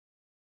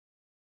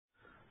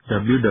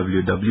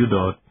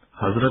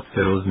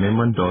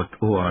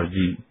www.hazratferozmemon.org।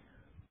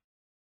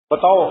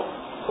 بتاؤ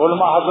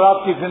علماء حضرات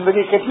کی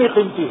زندگی کتنی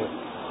قیمتی ہے،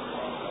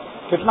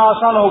 کتنا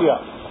آسان ہو گیا.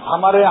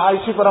 ہمارے یہاں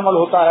اسی پر عمل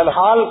ہوتا ہے.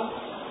 کھال،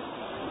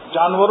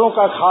 جانوروں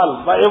کا کھال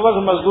بعوض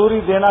مزدوری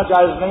دینا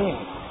جائز نہیں ہے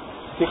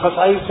کہ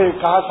قصائی سے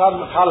کہا صاحب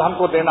کھال ہم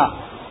کو دینا،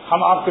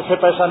 ہم آپ کے سے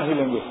پیسہ نہیں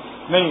لیں گے.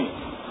 نہیں،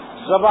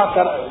 ذبح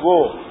کر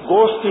وہ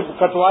گوشت کی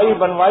کٹوائی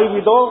بنوائی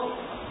بھی دو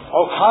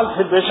اور کھال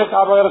پھر بے شک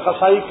آپ اگر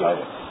قصائی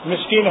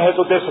مسکین ہے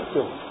تو دے سکتے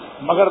ہو،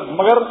 مگر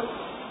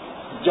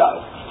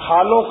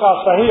کھالوں کا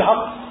صحیح حق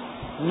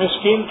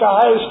مسکین کا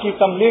ہے. اس کی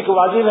تملیک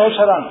واجب ہے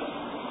شرعاً.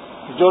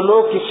 جو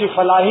لوگ کسی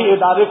فلاحی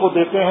ادارے کو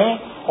دیتے ہیں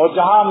اور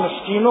جہاں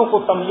مسکینوں کو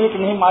تملیک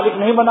نہیں، مالک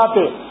نہیں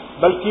بناتے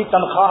بلکہ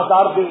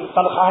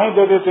تنخواہیں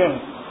دے دیتے ہیں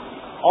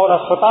اور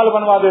اسپتال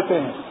بنوا دیتے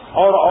ہیں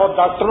اور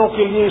ڈاکٹروں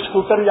کے لیے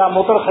اسکوٹر یا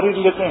موٹر خرید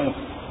لیتے ہیں،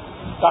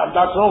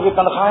 ڈاکٹروں کی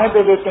تنخواہیں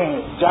دے دیتے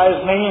ہیں، جائز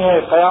نہیں ہے.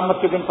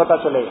 قیامت کے دن پتہ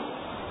چلے گا.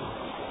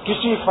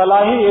 کسی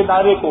فلاحی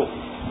ادارے کو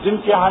جن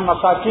کے یہاں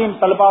مساکین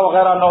طلبہ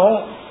وغیرہ نہ ہوں،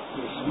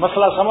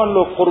 مسئلہ سمجھ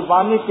لو،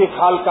 قربانی کے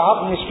کھال کا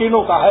حق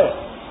مسکینوں کا ہے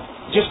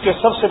جس کے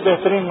سب سے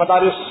بہترین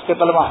مدارس کے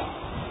طلبہ ہیں.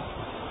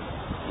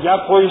 یا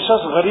کوئی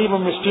شخص غریب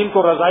مسکین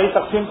کو رضائی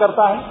تقسیم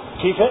کرتا ہے،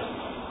 ٹھیک ہے،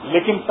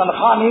 لیکن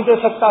تنخواہ نہیں دے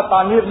سکتا،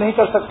 تعمیر نہیں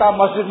کر سکتا،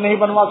 مسجد نہیں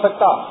بنوا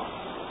سکتا،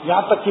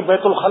 یہاں تک کہ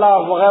بیت الخلاء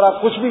وغیرہ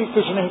کچھ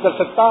نہیں کر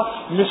سکتا.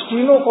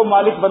 مسکینوں کو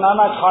مالک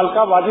بنانا کھال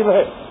کا واجب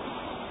ہے.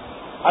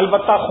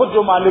 البتہ خود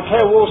جو مالک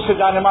ہے وہ اس سے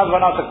جانماز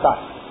بنا سکتا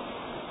ہے،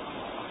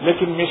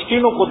 لیکن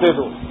مسکینوں کو دے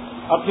دو،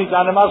 اپنی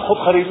جانماز خود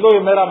خرید لو. یہ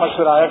میرا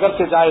مشورہ ہے،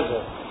 اگرچہ جائز ہے.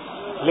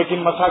 لیکن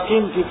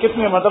مساکین کی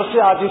کتنے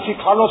مدرسے آج اسی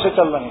کھالوں سے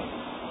چل رہے ہیں.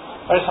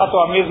 ایسا تو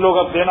امیر لوگ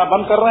اب دینا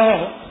بند کر رہے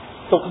ہیں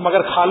تو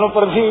مگر کھالوں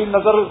پر بھی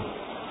نظر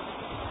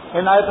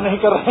عنایت نہیں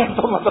کر رہے ہیں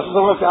تو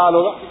مدرسوں کا کیا حال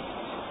ہوگا.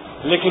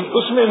 لیکن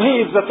اس میں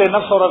بھی عزت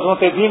نفس اور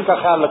عظمت دین کا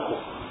خیال رکھو.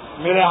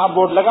 میرے یہاں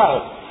بورڈ لگا ہے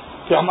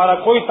کہ ہمارا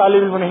کوئی طالب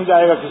علم نہیں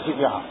جائے گا کسی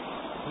کے یہاں،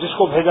 جس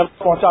کو بھیجا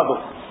پہنچا دو،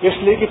 اس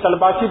لیے کہ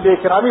طلبا کی بے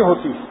احترامی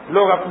ہوتی ہے.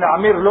 لوگ اپنے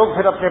امیر لوگ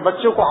پھر اپنے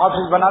بچوں کو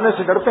حافظ بنانے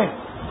سے ڈرتے ہیں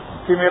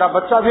کہ میرا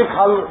بچہ بھی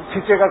کھال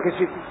کھینچے گا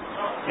کسی کی.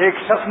 ایک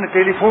شخص نے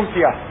ٹیلی فون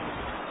کیا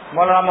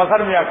مولانا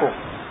مظہر میاں کو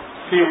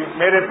کہ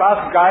میرے پاس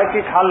گائے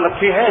کی کھال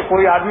رکھی ہے،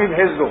 کوئی آدمی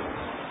بھیج دو.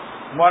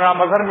 مولانا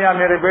مظہر میاں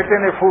میرے بیٹے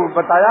نے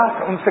بتایا،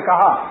 ان سے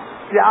کہا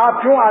کہ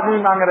آپ کیوں آدمی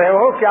مانگ رہے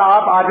ہو، کیا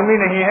آپ آدمی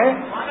نہیں ہیں؟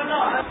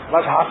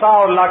 بس ہنسا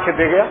اور لا کے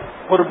دے گیا.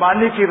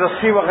 قربانی کی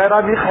رسی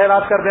وغیرہ بھی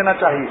خیرات کر دینا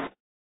چاہیے.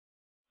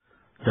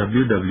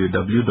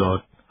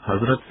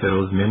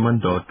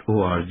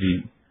 www.hazratferozmemon.org